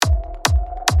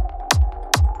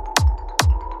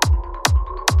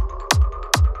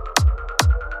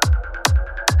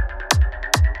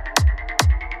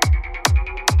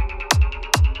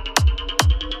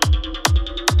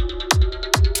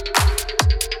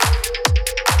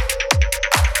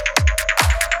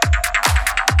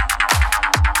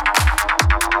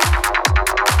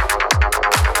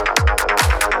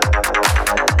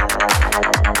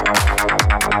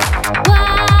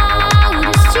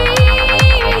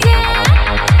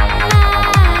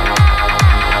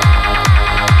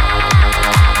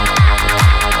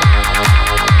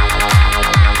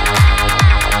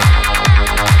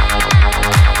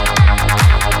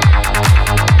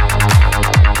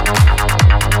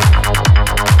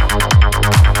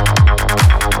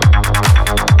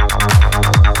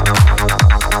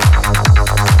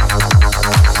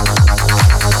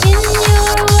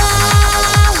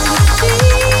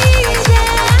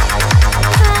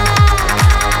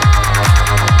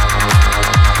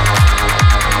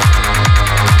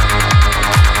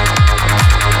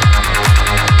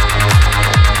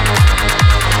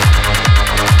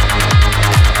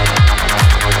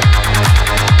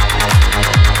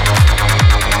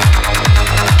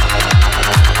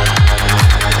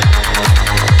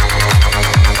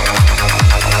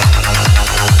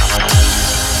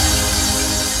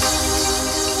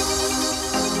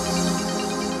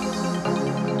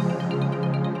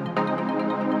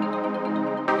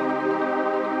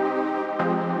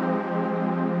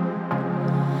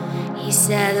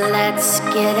said, let's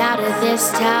get out of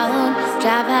this town,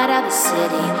 drive out of the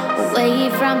city, away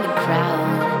from the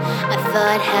crowd. I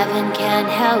thought heaven can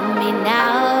help me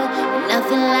now, but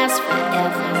nothing lasts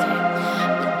forever.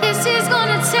 But this is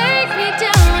gonna take me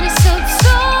down. It's so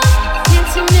tall,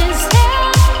 handsome as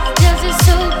hell, does it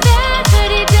so bad,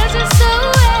 but he does it so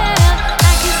well.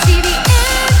 I can see the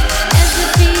end as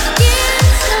it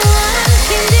begins, so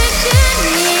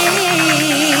unconditionally.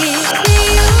 Do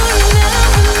you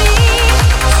remember me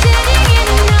sitting in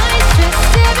a nice dress,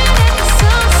 staring at the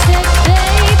sunset,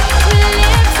 babe, with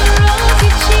lips and rosy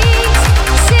cheeks?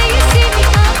 Say you see me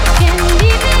again,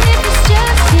 even if it's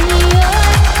just in your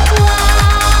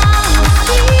wildest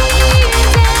dreams.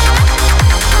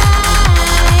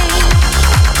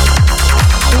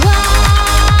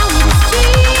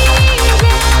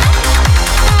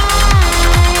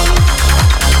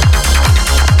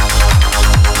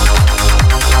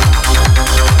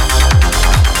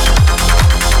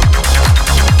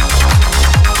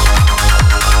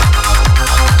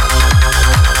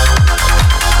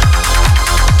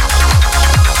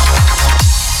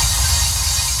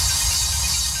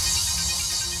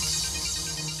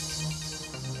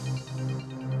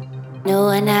 No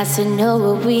one has to know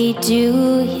what we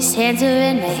do. His hands are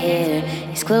in my hair,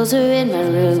 his clothes are in my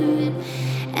room,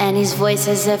 and his voice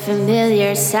has a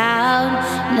familiar sound.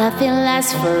 Nothing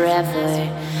lasts forever,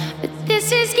 but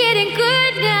this is getting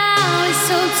good now. He's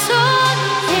so tall,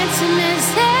 handsome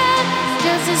as hell,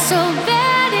 does it so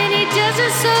bad and he does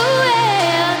it so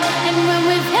well. And when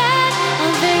we've had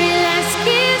our very last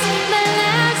kiss, my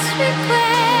last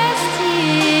request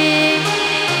is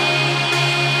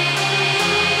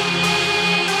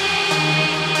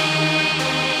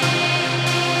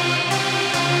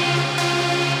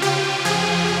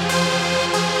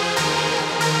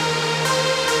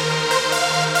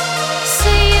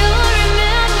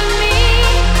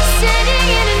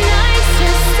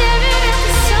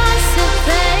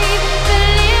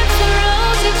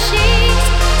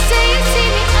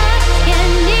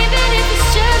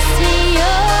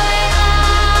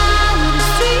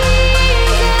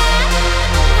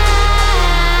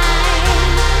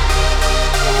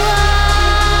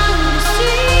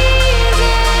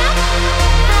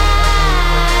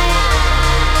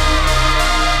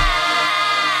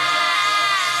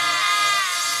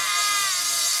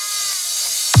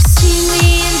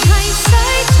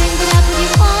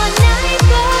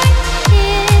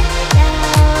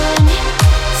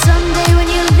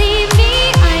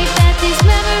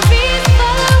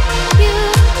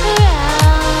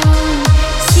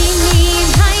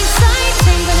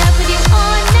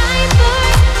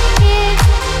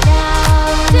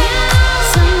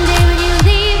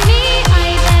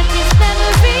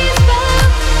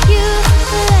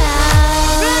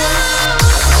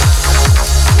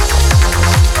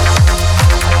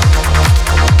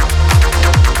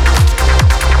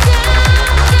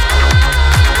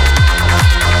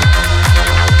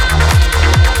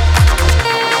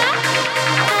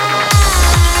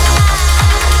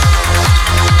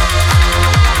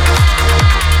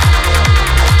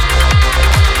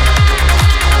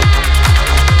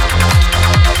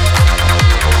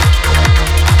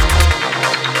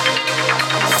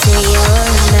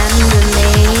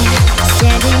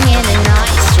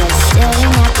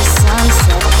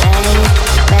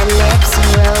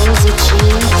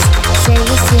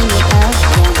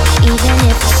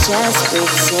just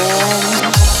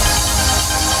pretend.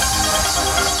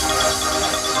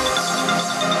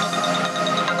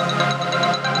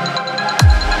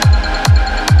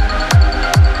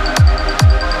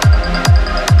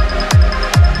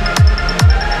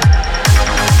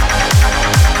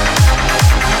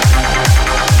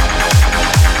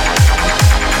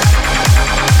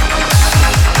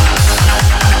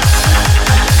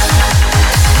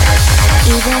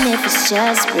 Even if it's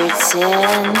just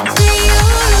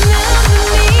pretend.